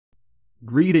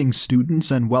Greetings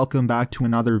students, and welcome back to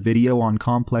another video on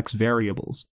complex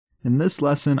variables. In this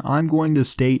lesson, I'm going to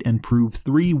state and prove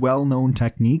three well-known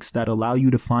techniques that allow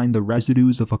you to find the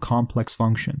residues of a complex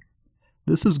function.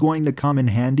 This is going to come in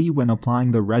handy when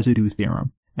applying the residue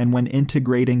theorem, and when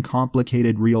integrating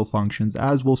complicated real functions,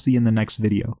 as we'll see in the next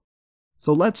video.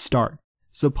 So let's start.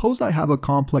 Suppose I have a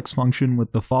complex function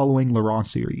with the following Laurent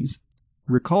series.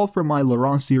 Recall from my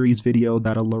Laurent series video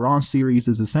that a Laurent series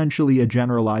is essentially a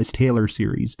generalized Taylor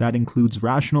series that includes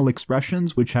rational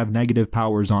expressions which have negative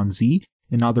powers on z,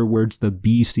 in other words the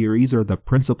B series or the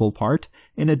principal part,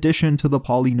 in addition to the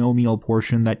polynomial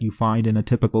portion that you find in a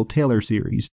typical Taylor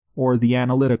series, or the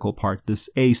analytical part, this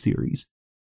A series.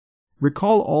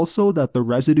 Recall also that the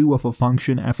residue of a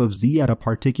function f of z at a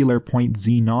particular point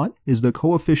z0 is the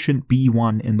coefficient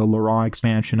b1 in the Laurent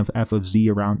expansion of f of z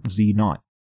around z0.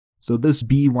 So this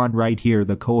b1 right here,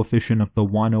 the coefficient of the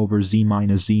 1 over z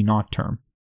minus z0 term.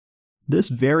 This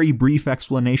very brief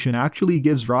explanation actually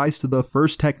gives rise to the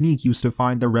first technique used to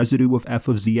find the residue of f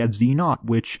of z at z0,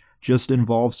 which just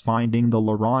involves finding the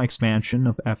Laurent expansion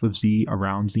of f of z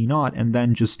around z0 and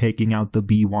then just taking out the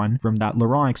b1 from that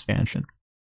Laurent expansion.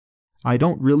 I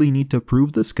don't really need to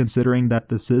prove this considering that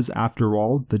this is, after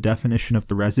all, the definition of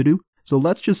the residue, so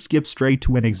let's just skip straight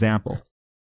to an example.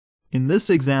 In this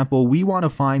example, we want to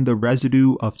find the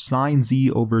residue of sine z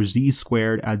over z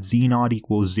squared at z0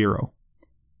 equals 0.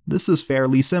 This is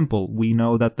fairly simple. We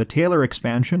know that the Taylor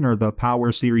expansion, or the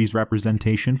power series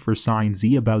representation for sine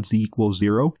z about z equals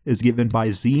 0, is given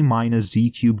by z minus z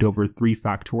cubed over 3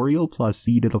 factorial plus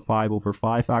z to the 5 over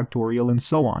 5 factorial and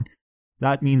so on.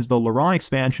 That means the Laurent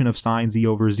expansion of sine z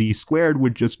over z squared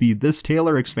would just be this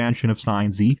Taylor expansion of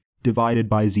sine z divided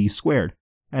by z squared.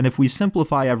 And if we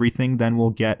simplify everything, then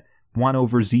we'll get 1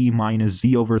 over z minus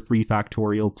z over 3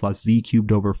 factorial plus z cubed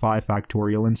over 5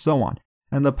 factorial and so on,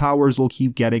 and the powers will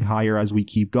keep getting higher as we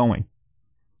keep going.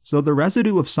 So the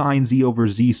residue of sine z over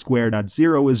z squared at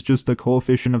 0 is just the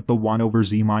coefficient of the 1 over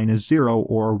z minus 0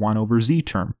 or 1 over z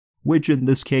term, which in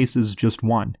this case is just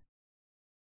 1.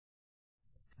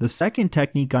 The second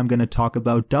technique I'm going to talk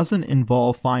about doesn't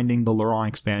involve finding the Laurent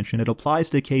expansion. It applies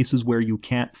to cases where you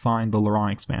can't find the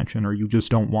Laurent expansion or you just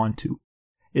don't want to.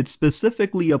 It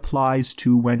specifically applies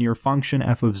to when your function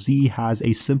f of z has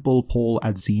a simple pole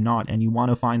at z0 and you want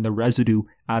to find the residue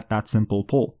at that simple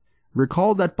pole.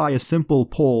 Recall that by a simple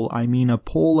pole, I mean a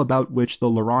pole about which the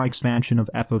Laurent expansion of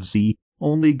f of z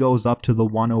only goes up to the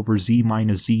 1 over z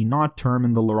minus z0 term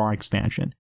in the Laurent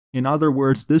expansion. In other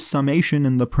words, this summation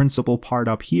in the principal part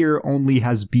up here only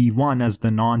has b1 as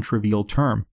the non-trivial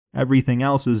term. Everything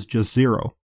else is just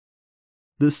 0.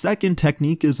 The second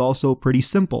technique is also pretty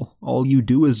simple. All you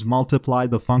do is multiply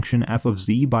the function f of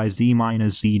z by z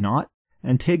minus z0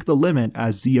 and take the limit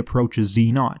as z approaches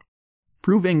z0.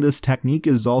 Proving this technique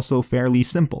is also fairly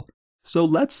simple. So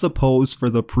let's suppose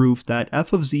for the proof that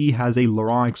f of z has a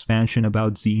Laurent expansion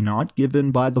about z0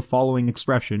 given by the following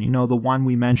expression, the one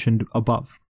we mentioned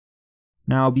above.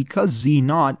 Now, because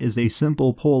z0 is a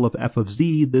simple pole of f of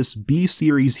z, this B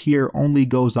series here only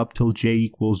goes up till j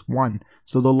equals 1,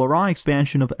 so the Laurent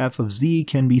expansion of f of z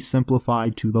can be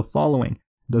simplified to the following: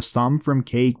 the sum from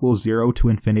k equals 0 to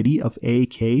infinity of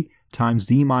ak times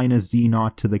z minus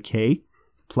z0 to the k,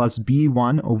 plus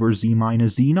b1 over z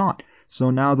minus z0. So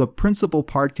now the principal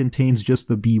part contains just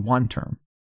the b1 term.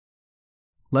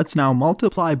 Let's now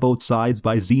multiply both sides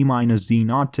by z minus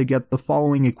z0 to get the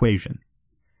following equation.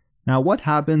 Now what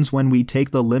happens when we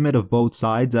take the limit of both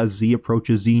sides as z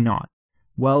approaches z0?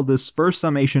 Well, this first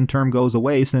summation term goes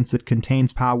away since it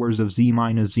contains powers of z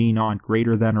minus z0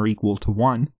 greater than or equal to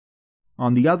 1.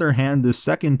 On the other hand, this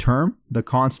second term, the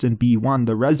constant b1,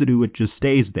 the residue, it just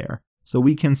stays there. So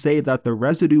we can say that the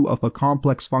residue of a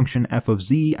complex function f of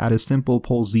z at a simple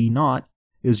pole z0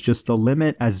 is just the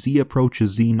limit as z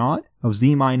approaches z0 of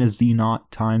z minus z0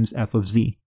 times f of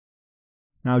z.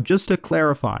 Now just to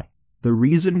clarify, the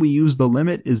reason we use the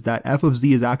limit is that f of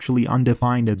z is actually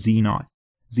undefined at z0.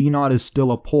 z0 is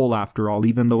still a pole after all,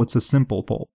 even though it's a simple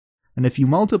pole. And if you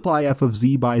multiply f of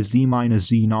z by z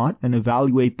minus z0 and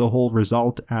evaluate the whole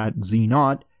result at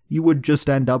z0, you would just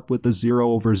end up with a 0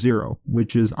 over 0,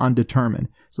 which is undetermined.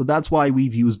 So that's why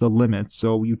we've used the limit,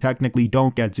 so you technically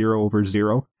don't get 0 over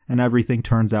 0, and everything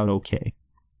turns out okay.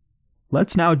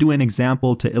 Let's now do an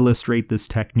example to illustrate this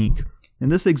technique. In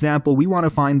this example, we want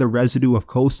to find the residue of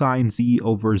cosine z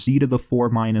over z to the 4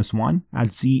 minus 1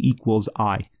 at z equals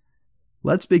I.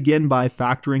 Let's begin by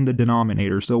factoring the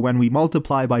denominator, so when we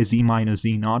multiply by z minus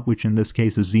z0, which in this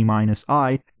case is z minus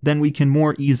I, then we can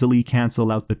more easily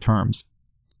cancel out the terms.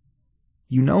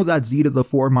 You know that z to the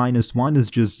 4 minus 1 is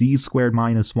just z squared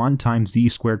minus 1 times z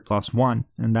squared plus 1,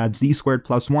 and that z squared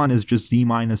plus 1 is just z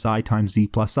minus I times z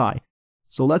plus I.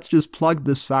 So let's just plug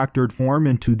this factored form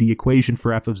into the equation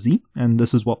for f of z, and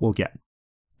this is what we'll get.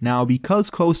 Now, because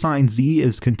cosine z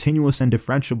is continuous and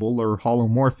differentiable or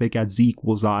holomorphic at z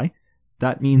equals I,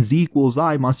 that means z equals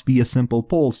I must be a simple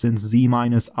pole since z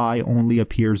minus I only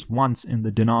appears once in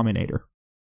the denominator.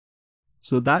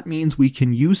 So that means we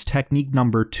can use technique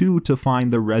number 2 to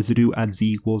find the residue at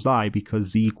z equals I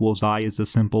because z equals I is a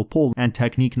simple pole, and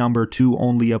technique number 2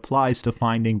 only applies to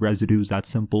finding residues at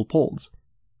simple poles.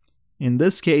 In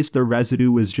this case, the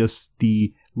residue is just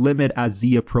the limit as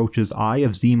z approaches I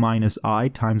of z minus I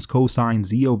times cosine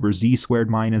z over z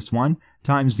squared minus 1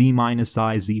 times z minus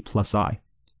I z plus I.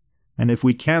 And if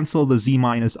we cancel the z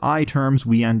minus I terms,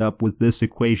 we end up with this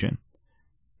equation.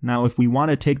 Now, if we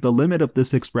want to take the limit of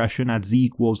this expression at z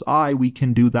equals I, we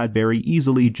can do that very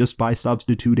easily just by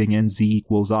substituting in z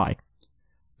equals I.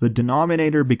 The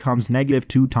denominator becomes negative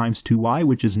 2 times 2i,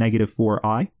 which is negative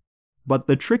 4i. But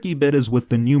the tricky bit is with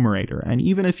the numerator, and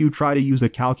even if you try to use a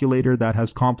calculator that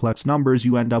has complex numbers,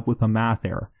 you end up with a math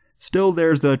error. Still,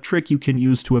 there's a trick you can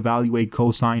use to evaluate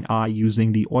cosine I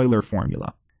using the Euler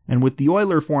formula. And with the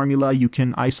Euler formula, you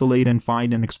can isolate and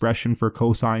find an expression for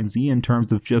cosine z in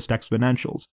terms of just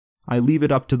exponentials. I leave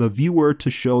it up to the viewer to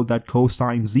show that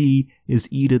cosine z is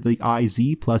e to the iz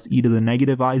plus e to the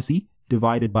negative iz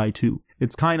divided by 2.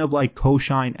 It's kind of like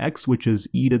cosine x, which is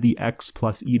e to the x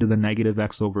plus e to the negative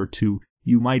x over 2.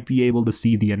 You might be able to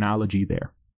see the analogy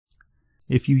there.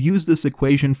 If you use this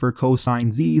equation for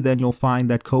cosine z, then you'll find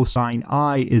that cosine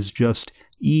I is just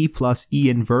e plus e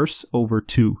inverse over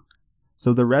 2.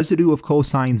 So the residue of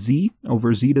cosine z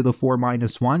over z to the 4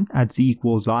 minus 1 at z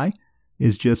equals I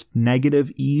is just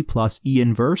negative e plus e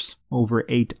inverse over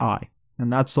 8i.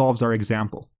 And that solves our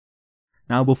example.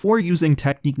 Now, before using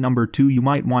technique number 2, you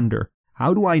might wonder,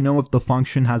 how do I know if the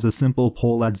function has a simple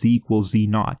pole at z equals z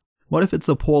naught? What if it's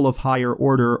a pole of higher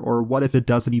order, or what if it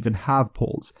doesn't even have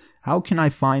poles? How can I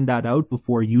find that out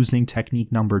before using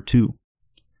technique number 2?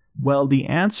 Well, the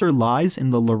answer lies in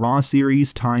the Laurent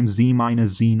series times z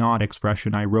minus z naught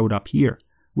expression I wrote up here,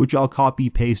 which I'll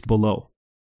copy-paste below.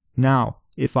 Now,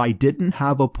 if I didn't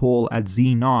have a pole at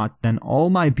z naught, then all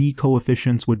my b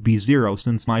coefficients would be 0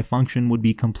 since my function would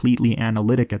be completely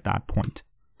analytic at that point.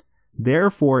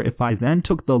 Therefore, if I then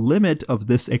took the limit of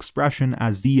this expression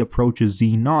as z approaches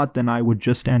z naught, then I would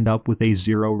just end up with a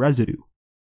 0 residue.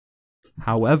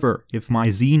 However, if my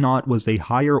z naught was a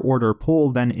higher order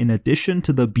pole, then in addition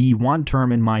to the b1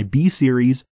 term in my b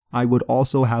series, I would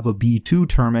also have a b2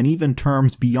 term and even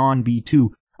terms beyond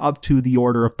b2, up to the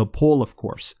order of the pole, of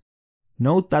course.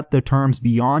 Note that the terms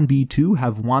beyond b2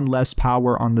 have one less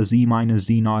power on the z minus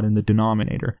z naught in the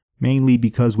denominator, mainly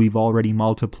because we've already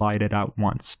multiplied it out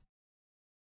once.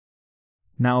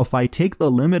 Now, if I take the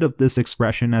limit of this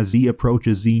expression as z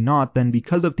approaches z naught, then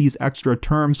because of these extra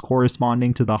terms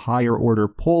corresponding to the higher order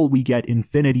pole, we get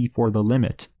infinity for the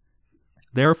limit.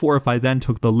 Therefore, if I then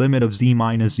took the limit of z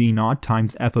minus z naught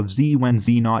times f of z when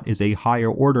z naught is a higher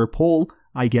order pole,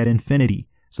 I get infinity.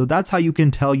 So that's how you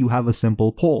can tell you have a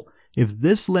simple pole. If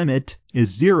this limit is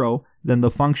 0, then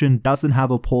the function doesn't have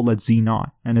a pole at z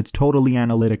naught, and it's totally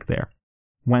analytic there.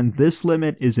 When this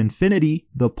limit is infinity,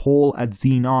 the pole at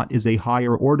z naught is a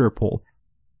higher order pole.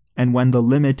 And when the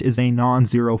limit is a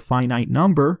non-zero finite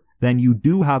number, then you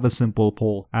do have a simple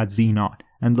pole at z naught,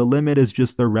 and the limit is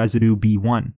just the residue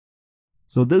b1.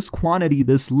 So this quantity,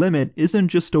 this limit, isn't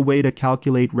just a way to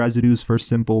calculate residues for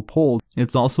simple poles,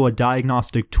 it's also a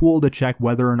diagnostic tool to check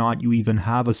whether or not you even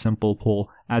have a simple pole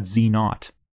at z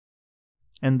naught.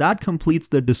 And that completes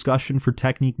the discussion for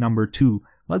technique number 2.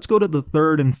 Let's go to the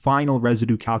third and final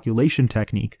residue calculation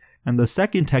technique, and the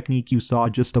second technique you saw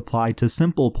just applied to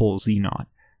simple pole z naught.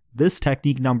 This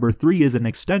technique number 3 is an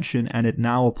extension, and it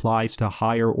now applies to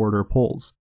higher order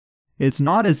poles. It's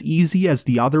not as easy as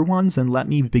the other ones, and let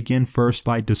me begin first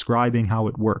by describing how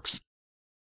it works.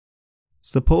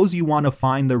 Suppose you want to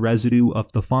find the residue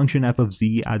of the function f of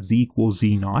z at z equals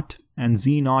z naught, and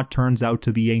z naught turns out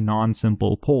to be a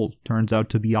non-simple pole, turns out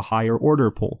to be a higher order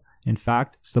pole. In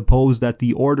fact, suppose that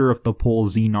the order of the pole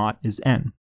z naught is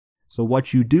n. So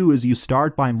what you do is you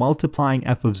start by multiplying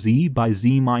f of z by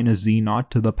z minus z naught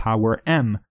to the power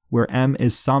m, where m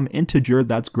is some integer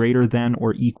that's greater than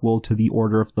or equal to the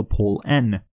order of the pole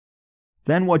n.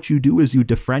 Then what you do is you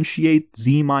differentiate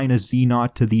z minus z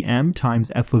naught to the m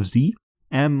times f of z,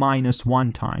 m minus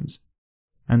 1 times.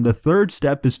 And the third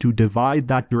step is to divide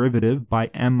that derivative by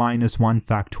m minus 1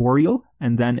 factorial,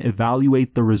 and then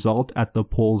evaluate the result at the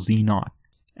pole z naught.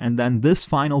 and then this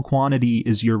final quantity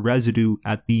is your residue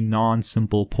at the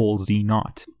non-simple pole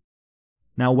Z0.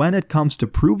 Now when it comes to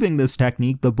proving this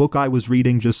technique, the book I was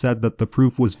reading just said that the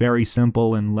proof was very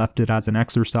simple and left it as an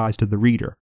exercise to the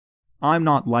reader. I'm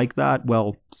not like that,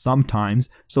 well, sometimes,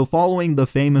 so following the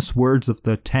famous words of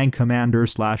the tank commander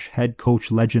 / head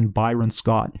coach legend Byron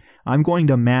Scott, I'm going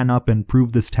to man up and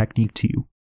prove this technique to you.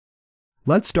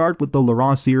 Let's start with the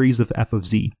Laurent series of f of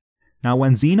z. Now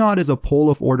when z0 is a pole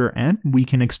of order n, we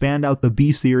can expand out the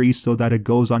b series so that it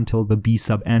goes until the b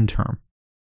sub n term.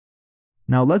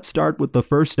 Now let's start with the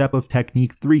first step of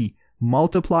technique 3.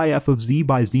 Multiply f of z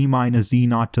by z minus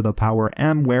z0 to the power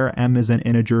m, where m is an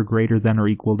integer greater than or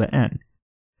equal to n.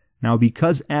 Now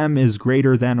because m is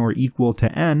greater than or equal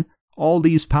to n, all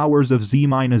these powers of z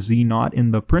minus z0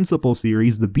 in the principal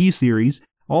series, the b series,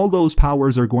 all those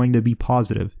powers are going to be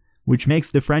positive, which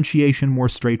makes differentiation more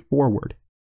straightforward.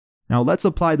 Now let's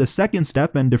apply the second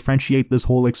step and differentiate this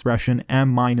whole expression m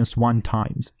minus 1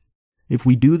 times. If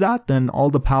we do that, then all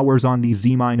the powers on these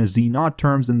z minus z0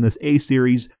 terms in this a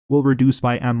series will reduce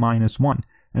by m minus 1,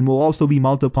 and we'll also be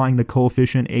multiplying the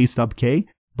coefficient a sub k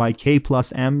by k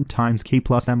plus m times k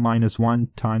plus m minus 1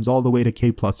 times all the way to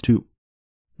k plus 2.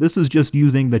 This is just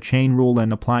using the chain rule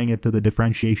and applying it to the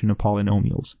differentiation of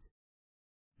polynomials.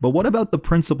 But what about the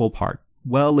principal part?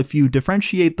 Well, if you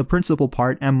differentiate the principal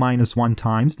part m minus 1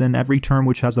 times, then every term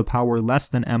which has a power less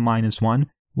than m minus 1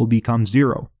 will become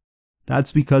 0.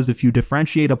 That's because if you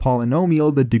differentiate a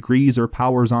polynomial, the degrees or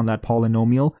powers on that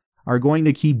polynomial are going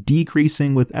to keep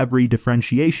decreasing with every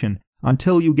differentiation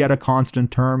until you get a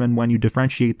constant term, and when you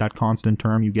differentiate that constant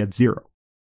term, you get 0.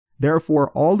 Therefore,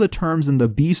 all the terms in the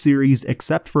b series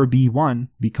except for b1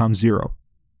 become 0.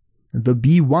 The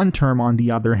b1 term, on the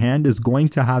other hand, is going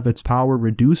to have its power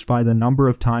reduced by the number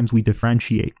of times we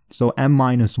differentiate, so m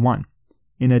minus 1.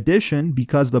 In addition,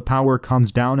 because the power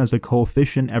comes down as a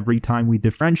coefficient every time we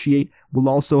differentiate, we'll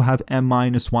also have m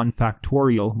minus 1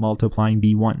 factorial multiplying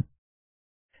b1.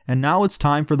 And now it's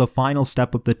time for the final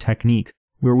step of the technique,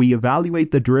 where we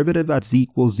evaluate the derivative at z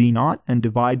equals z0 and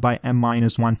divide by m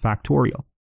minus 1 factorial.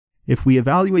 If we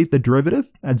evaluate the derivative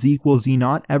at z equals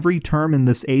z0, every term in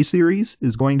this a series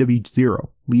is going to be 0,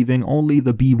 leaving only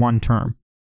the b1 term.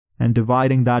 And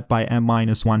dividing that by m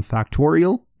minus 1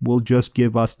 factorial will just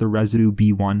give us the residue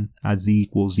b1 at z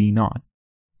equals z0.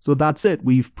 So that's it,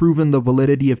 we've proven the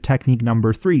validity of technique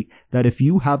number 3, that if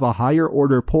you have a higher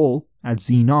order pole at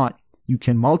z0, you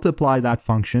can multiply that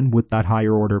function with that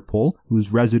higher order pole,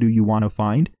 whose residue you want to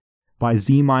find, by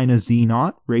z minus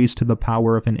z0 raised to the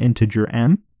power of an integer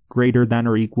m, greater than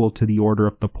or equal to the order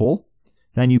of the pole.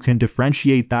 Then you can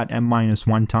differentiate that m minus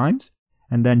 1 times,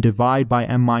 and then divide by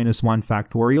m minus 1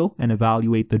 factorial and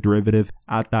evaluate the derivative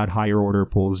at that higher order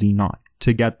pole z0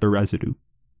 to get the residue.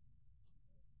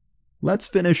 Let's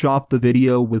finish off the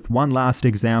video with one last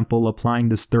example applying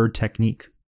this third technique.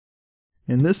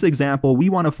 In this example, we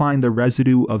want to find the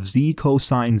residue of z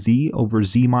cosine z over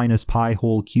z minus pi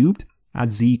whole cubed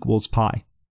at z equals pi.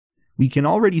 We can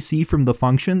already see from the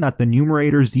function that the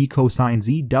numerator z cosine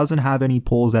z doesn't have any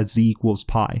poles at z equals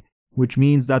pi, which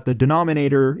means that the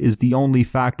denominator is the only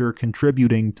factor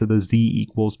contributing to the z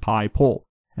equals pi pole.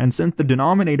 And since the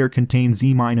denominator contains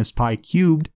z minus pi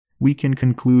cubed, we can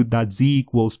conclude that z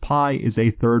equals pi is a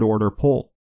third order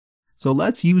pole. So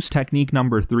let's use technique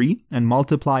number 3 and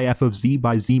multiply f of z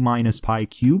by z minus pi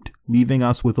cubed, leaving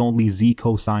us with only z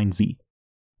cosine z.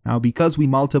 Now because we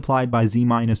multiplied by z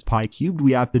minus pi cubed,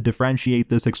 we have to differentiate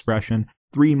this expression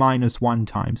 3 minus 1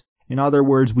 times. In other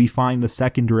words, we find the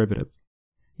second derivative.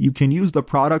 You can use the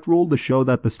product rule to show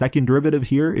that the second derivative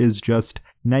here is just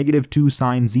negative 2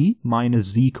 sine z minus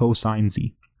z cosine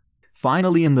z.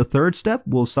 Finally, in the third step,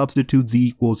 we'll substitute z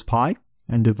equals pi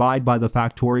and divide by the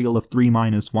factorial of 3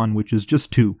 minus 1, which is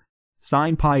just 2.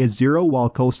 Sine pi is 0 while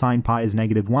cosine pi is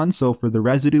negative 1, so for the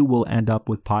residue we'll end up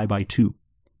with pi by 2.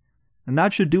 And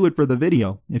that should do it for the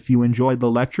video. If you enjoyed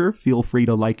the lecture, feel free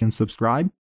to like and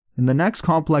subscribe. In the next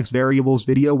complex variables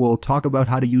video, we'll talk about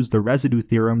how to use the residue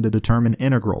theorem to determine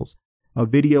integrals, a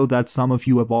video that some of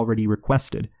you have already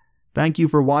requested. Thank you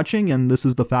for watching, and this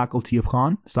is the Faculty of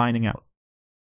Khan, signing out.